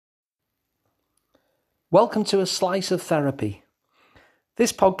Welcome to A Slice of Therapy.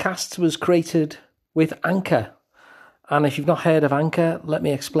 This podcast was created with Anchor. And if you've not heard of Anchor, let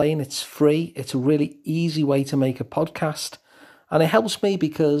me explain. It's free. It's a really easy way to make a podcast. And it helps me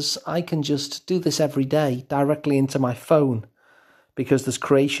because I can just do this every day directly into my phone, because there's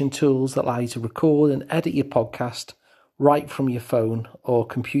creation tools that allow you to record and edit your podcast right from your phone or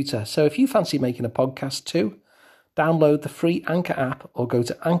computer. So if you fancy making a podcast too, download the free Anchor app or go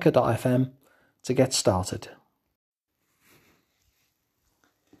to anchor.fm to get started.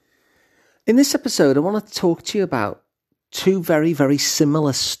 In this episode, I want to talk to you about two very, very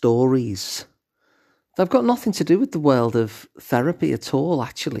similar stories. They've got nothing to do with the world of therapy at all,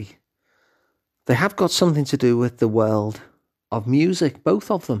 actually. They have got something to do with the world of music, both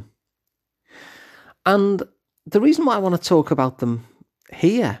of them. And the reason why I want to talk about them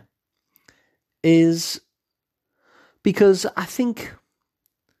here is because I think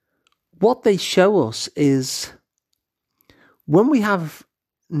what they show us is when we have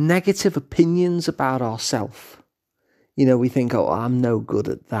negative opinions about ourselves, we think, oh, I'm no good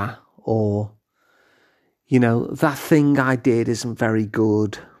at that, or, that thing I did isn't very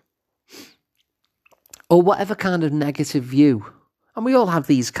good, or whatever kind of negative view. And we all have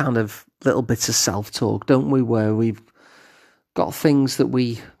these kind of little bits of self-talk, don't we, where we've got things that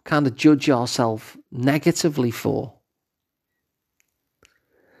we kind of judge ourselves negatively for.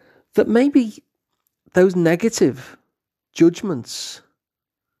 That maybe those negative judgments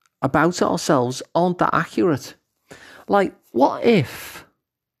about ourselves aren't that accurate. Like, what if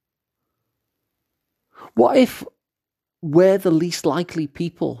we're the least likely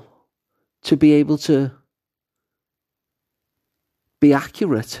people to be able to be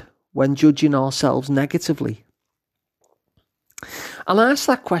accurate when judging ourselves negatively? And I ask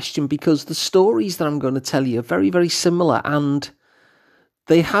that question because the stories that I'm going to tell you are very, very similar, and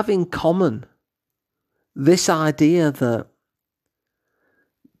they have in common this idea that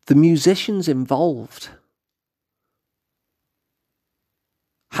the musicians involved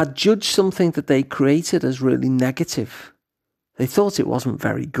had judged something that they created as really negative. They thought it wasn't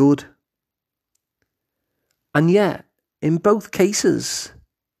very good. And yet, in both cases,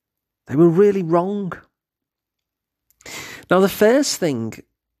 they were really wrong. Now, the first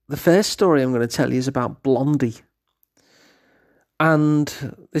story I'm going to tell you is about Blondie. And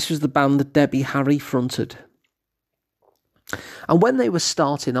this was the band that Debbie Harry fronted. And when they were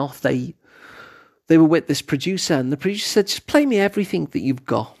starting off, they were with this producer, and the producer said, just play me everything that you've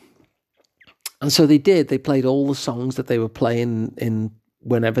got. And so they did. They played all the songs that they were playing in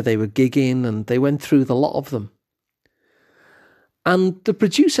whenever they were gigging, and they went through the lot of them. And the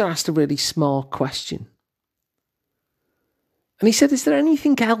producer asked a really smart question. And he said, is there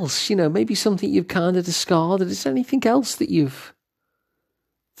anything else, maybe something you've kind of discarded? Is there anything else that you've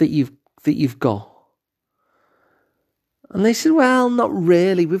got? And they said, well, not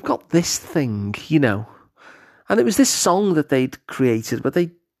really. We've got this thing, And it was this song that they'd created, but they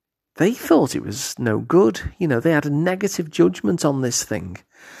thought it was no good. They had a negative judgment on this thing.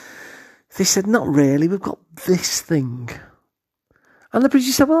 They said, not really. We've got this thing. And the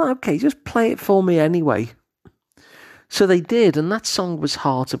producer said, well, okay, just play it for me anyway. So they did, and that song was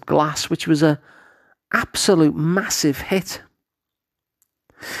Heart of Glass, which was a absolute massive hit.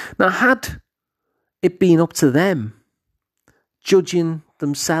 Now, had it been up to them, judging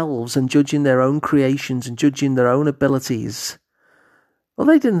themselves and judging their own creations and judging their own abilities, well,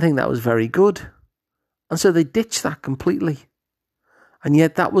 they didn't think that was very good. And so they ditched that completely. And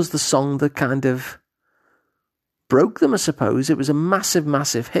yet that was the song that kind of broke them, I suppose. It was a massive,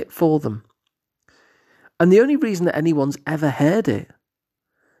 massive hit for them. And the only reason that anyone's ever heard it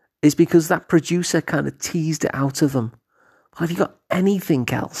is because that producer kind of teased it out of them. Well, have you got anything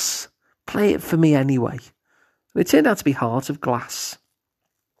else? Play it for me anyway. And it turned out to be Heart of Glass.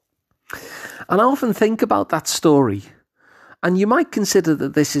 And I often think about that story, and you might consider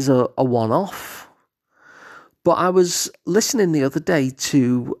that this is a one-off. But I was listening the other day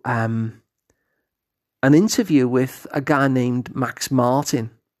to an interview with a guy named Max Martin.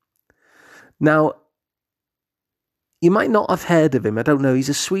 Now, you might not have heard of him, I don't know. He's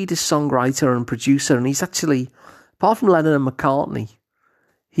a Swedish songwriter and producer, and he's actually, apart from Lennon and McCartney,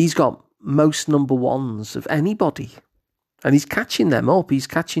 he's got most number ones of anybody. And he's catching them up. He's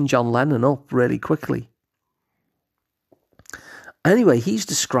catching John Lennon up really quickly. Anyway, he's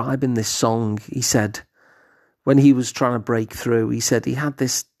describing this song. He said, when he was trying to break through, he said he had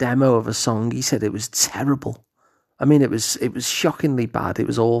this demo of a song. He said it was terrible. I mean, it was shockingly bad. It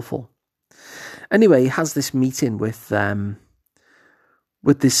was awful. Anyway, he has this meeting with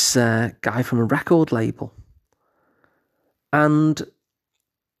this guy from a record label. And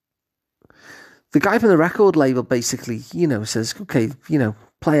the guy from the record label basically, says, okay,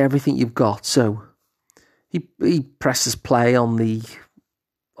 play everything you've got. So he presses play on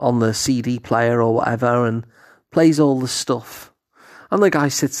the CD player or whatever and plays all the stuff. And the guy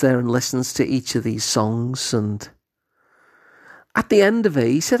sits there and listens to each of these songs. And at the end of it,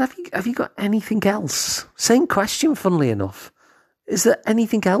 he said, have you got anything else? Same question, funnily enough. Is there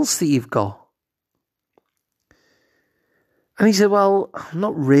anything else that you've got? And he said, well,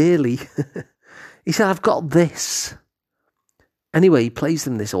 not really. He said, I've got this. Anyway, he plays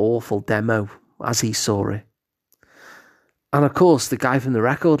them this awful demo as he saw it. And of course, the guy from the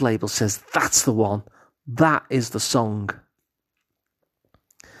record label says, that's the one. That is the song.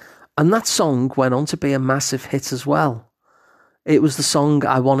 And that song went on to be a massive hit as well. It was the song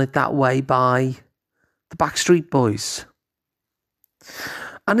I Want It That Way by the Backstreet Boys.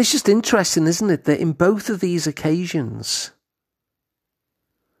 And it's just interesting, isn't it, that in both of these occasions,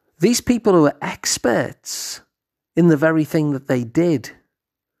 these people who are experts in the very thing that they did,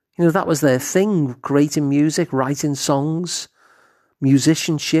 that was their thing, creating music, writing songs,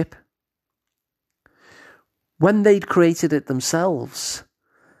 musicianship. When they'd created it themselves,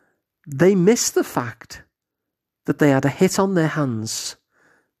 they missed the fact that they had a hit on their hands.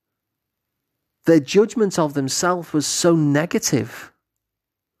 Their judgment of themselves was so negative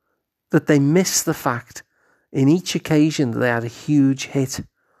that they missed the fact in each occasion that they had a huge hit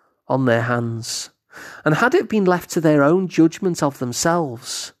on their hands. And had it been left to their own judgment of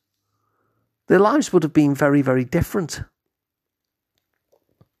themselves, their lives would have been very, very different.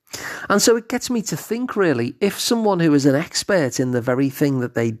 And so it gets me to think, really, if someone who is an expert in the very thing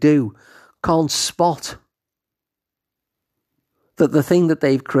that they do can't spot that the thing that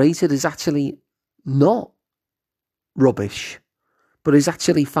they've created is actually not rubbish, but is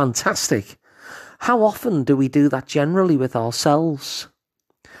actually fantastic, how often do we do that generally with ourselves?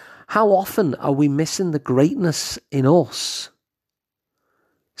 How often are we missing the greatness in us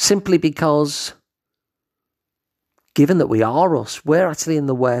simply because, given that we are us, we're actually in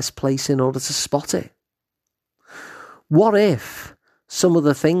the worst place in order to spot it? What if some of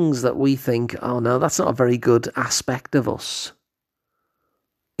the things that we think, oh no, that's not a very good aspect of us,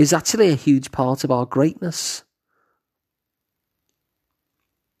 is actually a huge part of our greatness?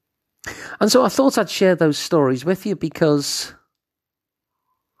 And so I thought I'd share those stories with you, because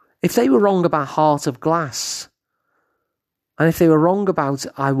if they were wrong about Heart of Glass, and if they were wrong about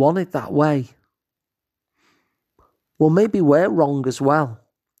I Want It That Way, well, maybe we're wrong as well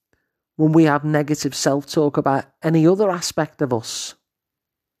when we have negative self-talk about any other aspect of us.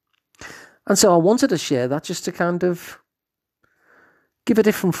 And so I wanted to share that just to kind of give a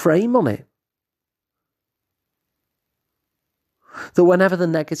different frame on it. That whenever the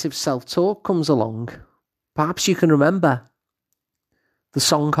negative self-talk comes along, perhaps you can remember the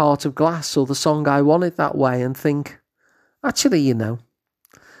song Heart of Glass or the song I Want It That Way and think, actually,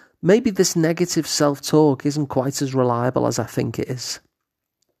 maybe this negative self-talk isn't quite as reliable as I think it is.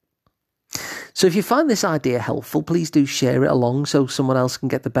 So if you find this idea helpful, please do share it along so someone else can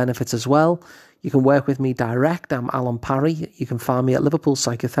get the benefits as well. You can work with me direct. I'm Alun Parry. You can find me at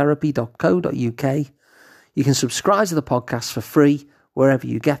liverpoolpsychotherapy.co.uk. You can subscribe to the podcast for free wherever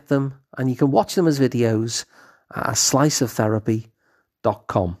you get them, and you can watch them as videos at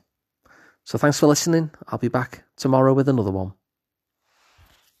sliceoftherapy.com. So thanks for listening. I'll be back tomorrow with another one.